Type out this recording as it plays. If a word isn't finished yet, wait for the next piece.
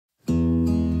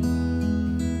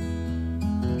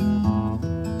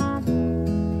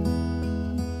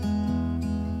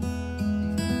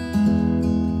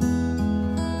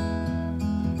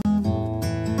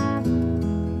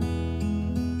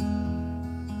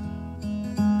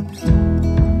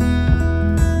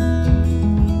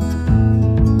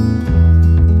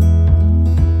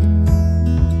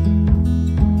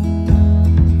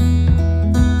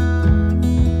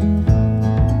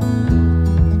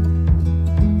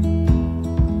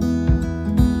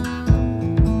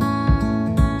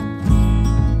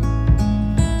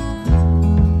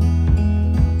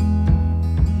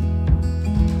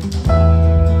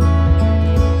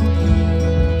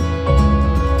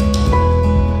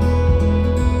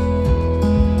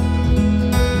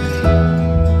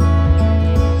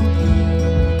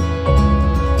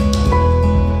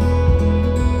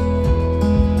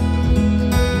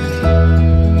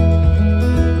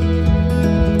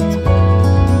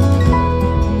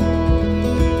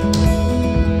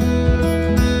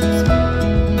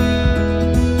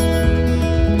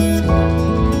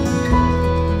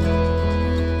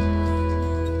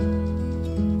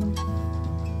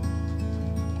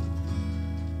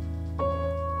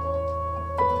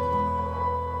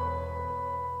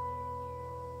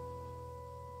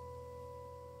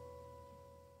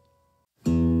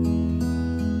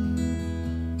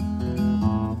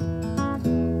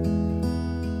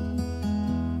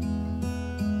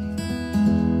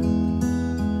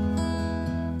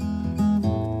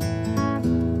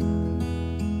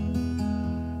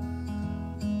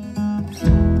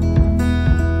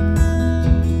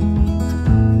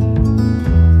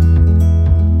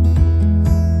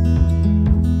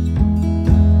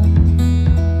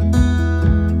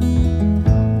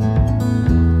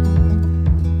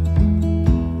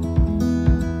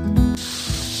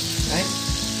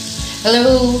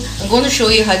Hello, I'm going to show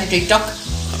you how to do duck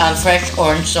and fresh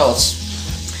orange sauce.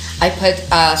 I put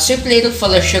a soup ladle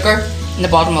full of sugar in the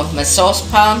bottom of my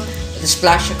saucepan with a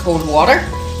splash of cold water,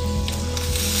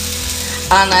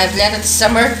 and I've let it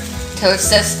simmer till it's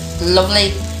this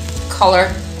lovely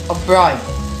colour of brown.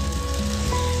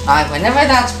 Now whenever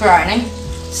that's browning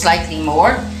slightly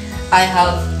more, I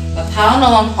have a pan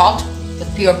on hot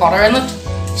with pure butter in it,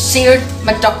 seared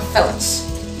my duck fillets.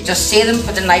 You just sear them,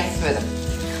 put a knife through them.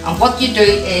 And what you do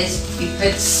is you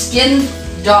put skin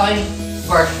down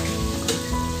first.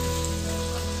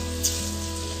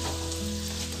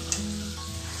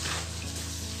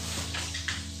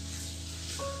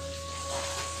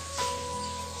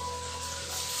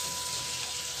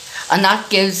 And that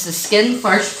gives the skin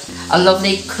first a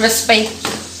lovely crispy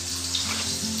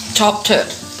top to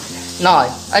it.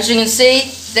 Now, as you can see,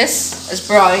 this is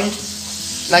browned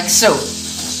like so.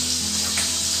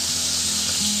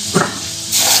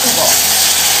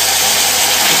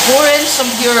 Pour in some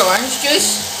pure orange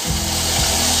juice.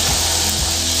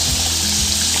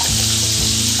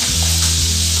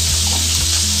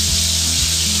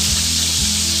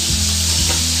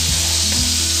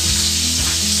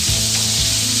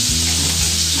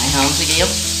 My hands again.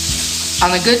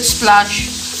 And a good splash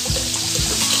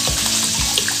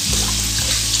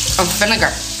of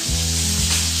vinegar.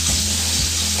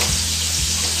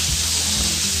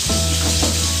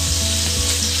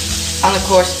 And of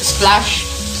course a splash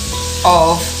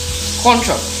of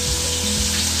Cointreau.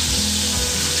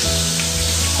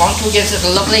 Cointreau gives it a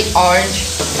lovely orange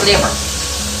flavour.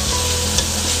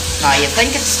 Now you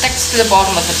think it sticks to the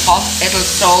bottom of the pot, it'll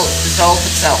dissolve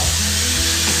itself.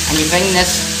 And you bring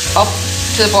this up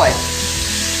to the boil.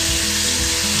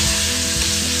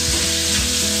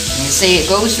 And you see it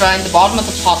goes round the bottom of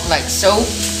the pot like so,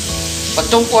 but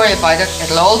don't worry about it,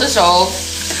 it'll all dissolve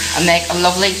and make a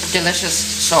lovely delicious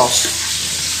sauce.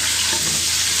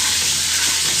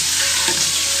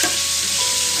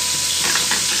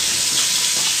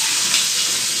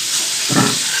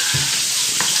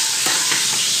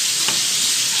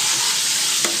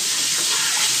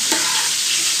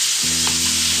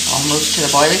 Almost to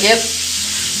the boil again.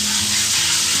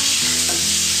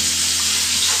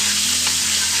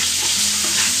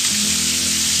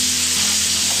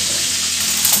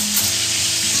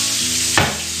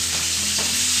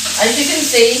 As you can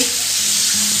see,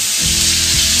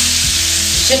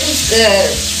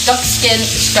 duck skin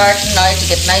is starting now to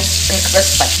get nice and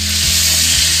crispy.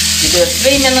 You do it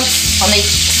 3 minutes on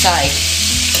each side.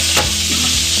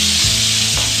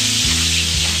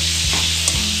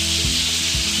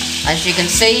 As you can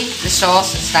see, the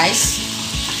sauce is nice,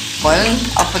 boiling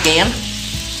up again.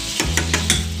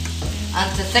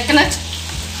 And to thicken it,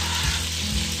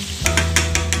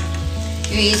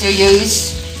 you either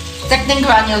use thickening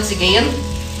granules again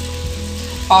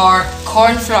or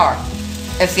corn flour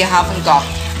if you haven't got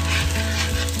it.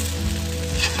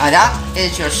 Now that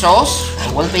is your sauce,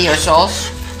 or will be your sauce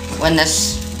when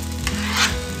this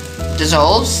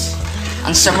dissolves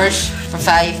and simmers for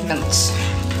 5 minutes.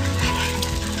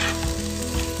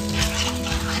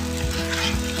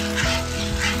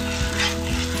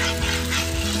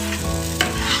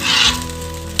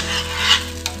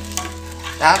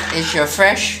 That is your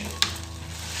fresh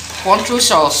Cointreau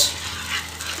sauce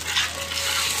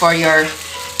for your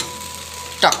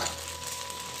duck.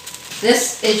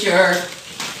 This is your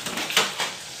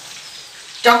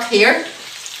duck here.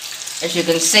 As you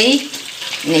can see,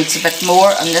 it needs a bit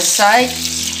more on this side.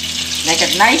 Make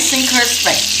it nice and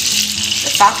crispy.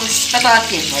 The fat will spit at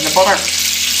you, or the butter.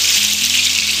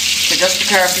 So just be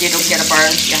careful you don't get a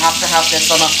burn. You have to have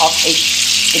this on a hot heat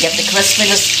to get the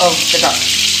crispiness of the duck.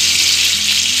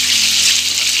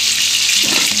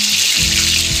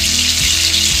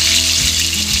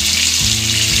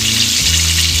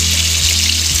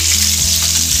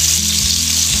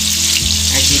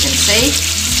 As you can see,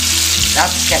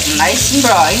 that's getting nice and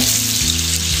brown.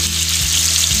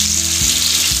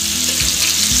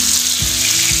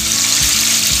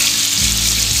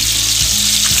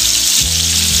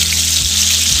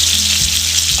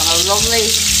 And a lovely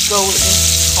golden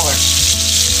colour.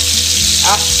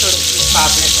 Absolutely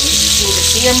fabulous. And you can see the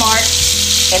sear mark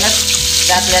in it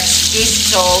that lets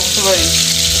juice all through,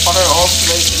 the butter all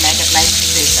through to make it nice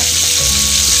and juicy.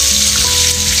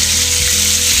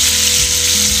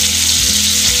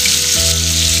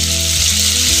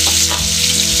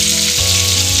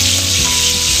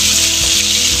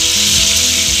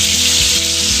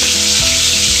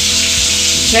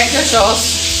 Check your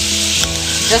sauce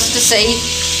just to see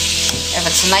if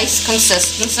it's a nice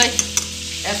consistency.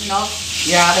 If not,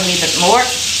 you add a wee bit more.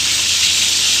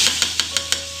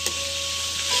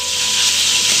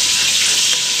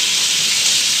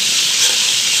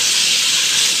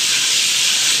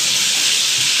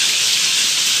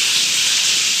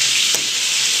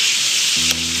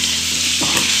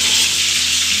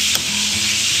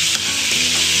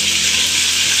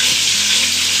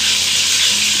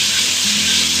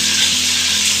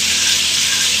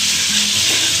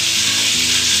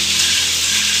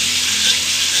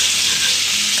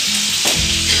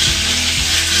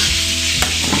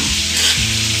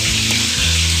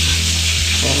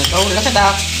 Oh, look at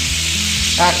that.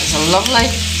 That is a lovely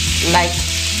light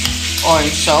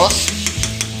orange sauce.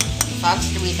 If you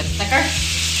fancy it a wee bit thicker,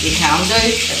 you can do.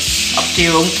 It's up to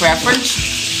your own preference.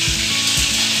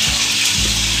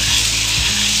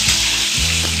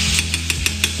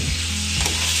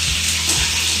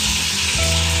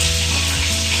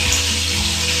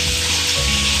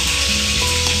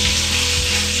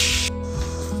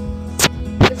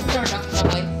 This is our duck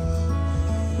now,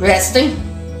 resting,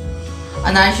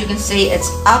 and as you can see, it's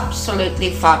absolutely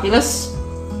fabulous.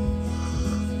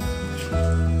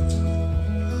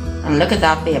 And look at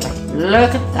that, baby.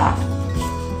 Look at that.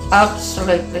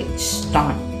 Absolutely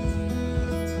stunning.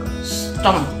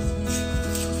 Stunning.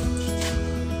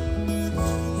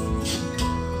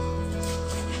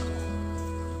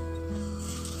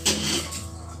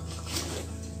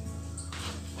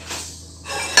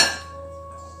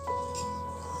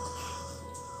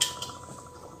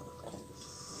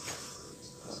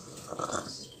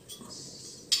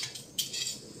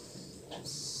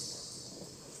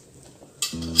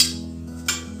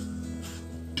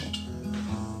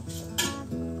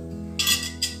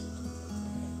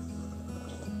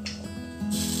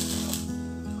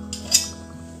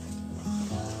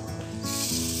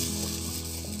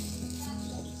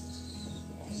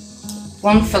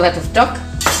 One fillet of duck,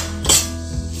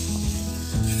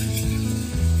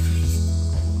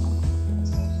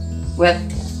 with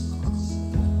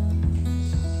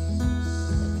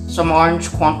some orange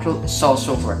Cointreau sauce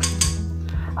over it.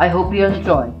 I hope you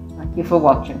enjoy. Thank you for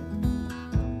watching.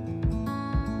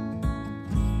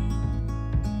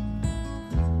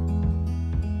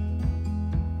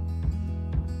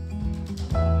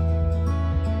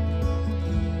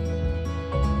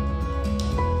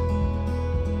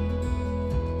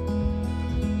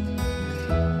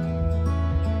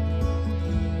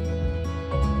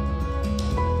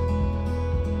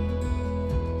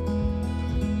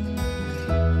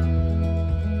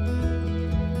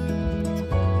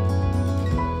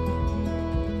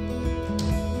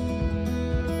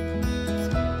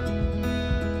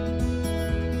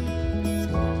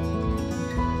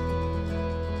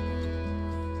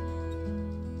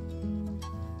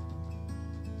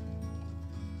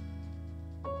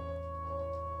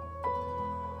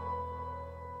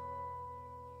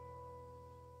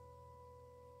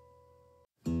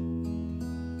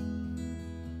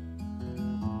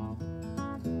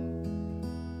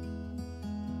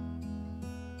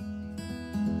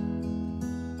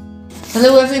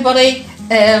 Hello everybody,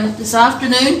 this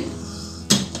afternoon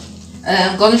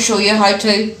I'm going to show you how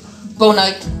to bone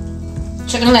out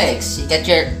chicken legs. You get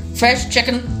your fresh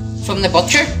chicken from the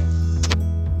butcher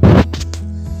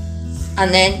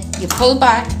and then you pull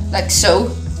back like so.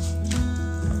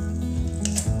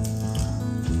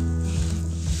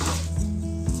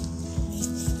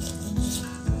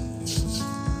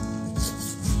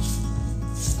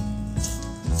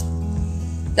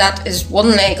 That is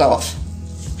one leg off.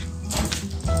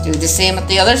 Do the same at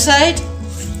the other side.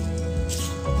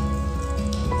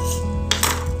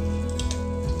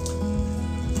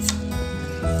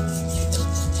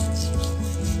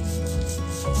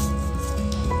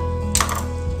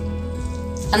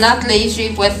 And that leaves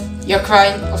you with your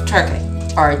crown of turkey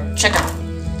or chicken.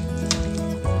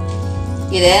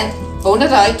 You then bone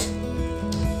it out.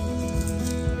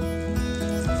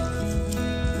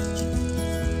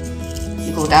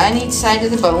 You go down each side of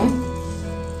the bone.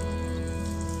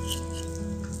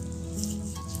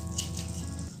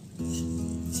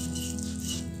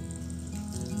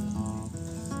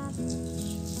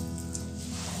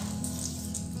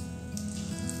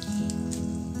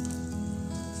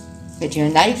 With your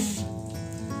knife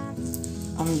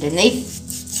underneath.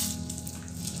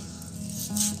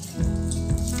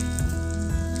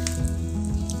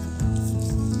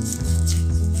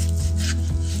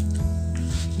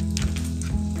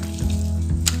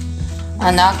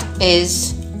 And that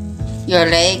is your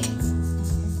leg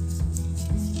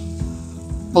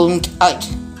boned out.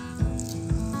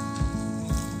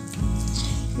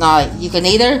 Now you can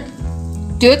either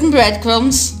do it in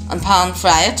breadcrumbs and pan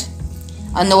fry it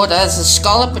and know it as a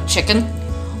scallop of chicken,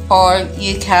 or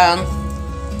you can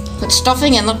put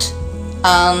stuffing in it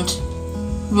and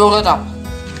roll it up.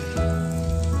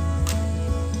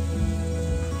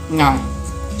 Now,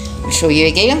 I'll show you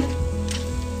again.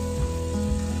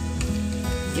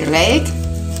 Your leg,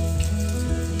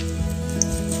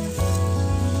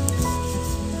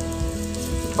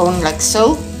 bone like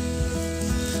so.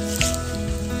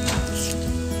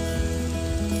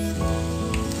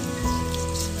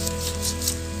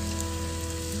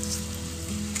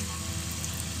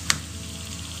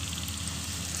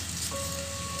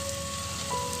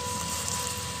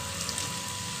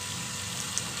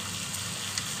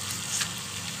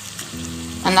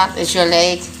 And that is your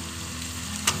leg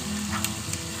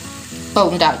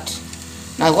boned out.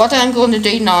 Now what I'm going to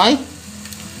do now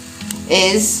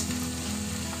is,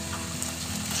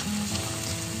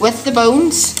 with the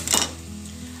bones,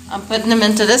 I'm putting them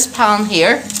into this pan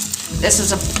here. This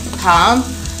is a pan,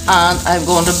 and I'm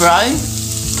going to brown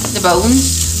the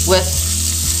bones with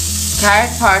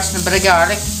carrot, parsnip, a bit of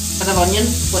garlic, a bit of onion,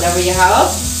 whatever you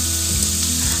have.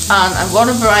 And I'm going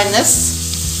to brown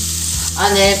this,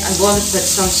 and then I'm going to put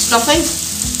some stuffing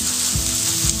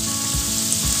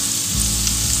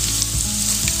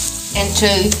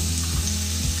into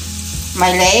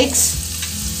my legs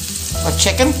of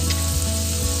chicken.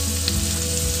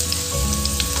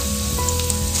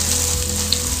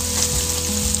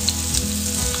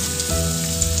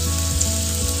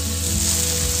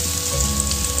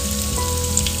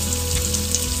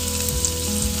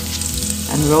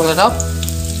 And roll it up,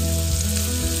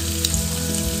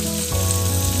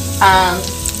 and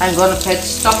I'm going to put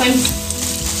stuffing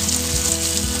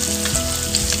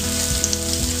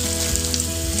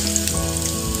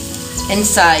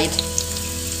inside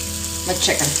my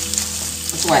chicken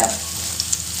as well.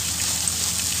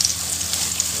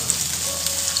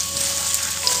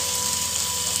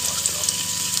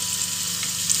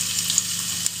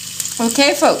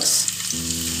 Okay folks,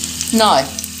 now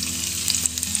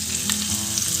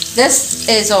this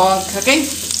is on cooking.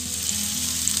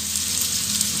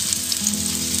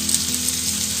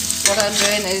 What I'm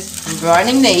doing is I'm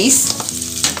browning these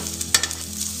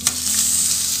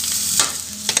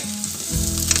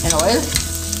in oil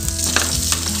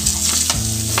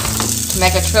to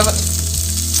make a trivet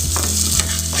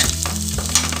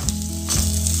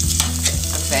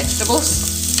of vegetables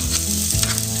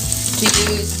to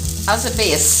use as a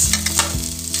base.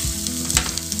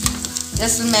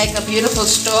 This will make a beautiful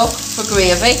stock for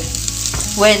gravy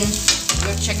when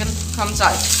your chicken comes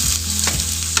out.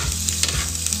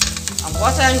 And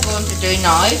what I'm going to do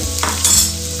now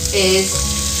is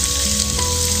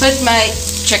put my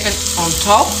chicken on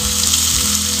top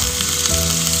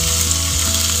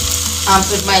and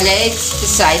put my legs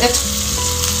beside it.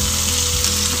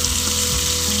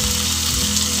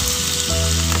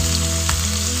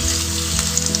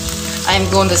 I'm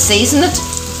going to season it,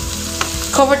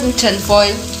 cover it in tin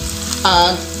foil,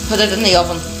 and put it in the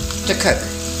oven to cook.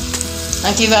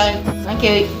 Thank you thank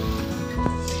you.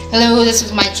 Hello, this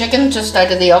is my chicken just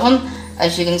out of the oven.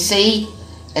 As you can see,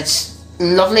 it's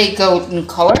lovely golden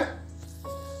colour,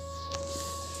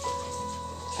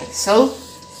 like so.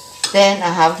 Then I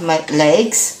have my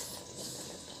legs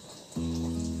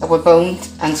that were boned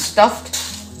and stuffed.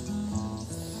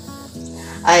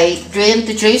 I drained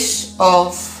the juice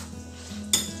of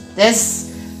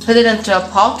this, put it into a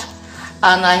pot,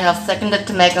 and I have thickened it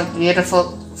to make a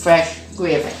beautiful fresh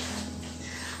gravy.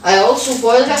 I also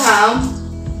boiled a ham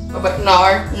for about an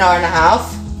hour and a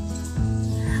half,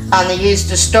 and I used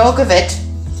the stock of it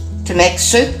to make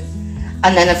soup,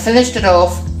 and then I finished it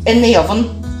off in the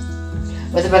oven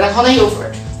with a bit of honey over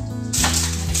it.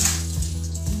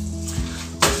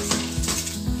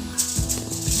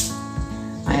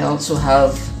 I also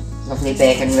have lovely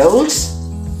bacon rolls.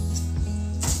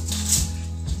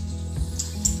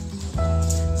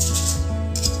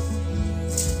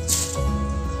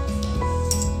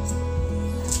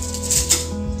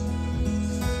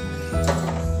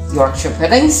 Yorkshire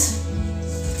puddings.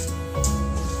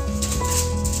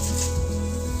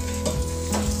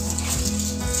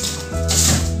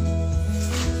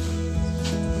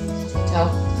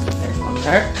 There's one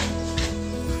there.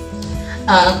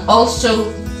 And also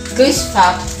goose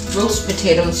fat roast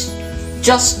potatoes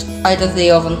just out of the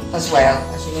oven as well.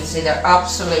 As you can see, they're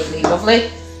absolutely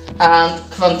lovely and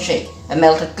crunchy. I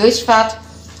melted goose fat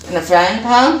in a frying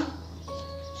pan,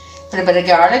 put a bit of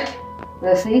garlic, a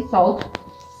bit of sea salt,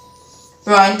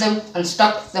 browned them and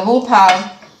stuck the whole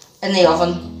pan in the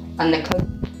oven, and they cooked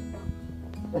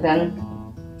within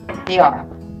the hour.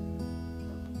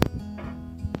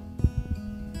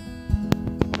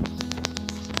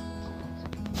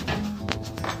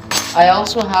 I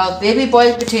also have baby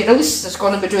boiled potatoes that's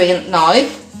going to be doing it now.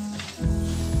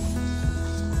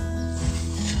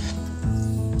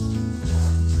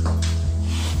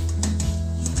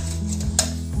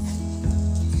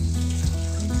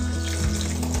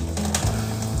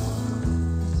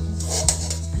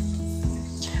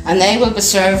 And they will be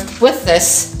served with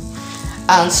this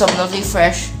and some lovely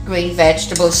fresh green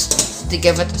vegetables to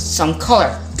give it some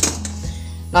colour.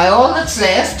 Now all that's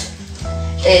left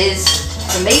is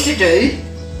for me to do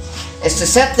is to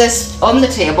set this on the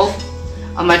table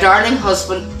and my darling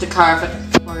husband to carve it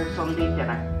for his Sunday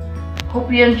dinner. Hope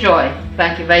you enjoy.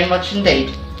 Thank you very much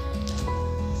indeed.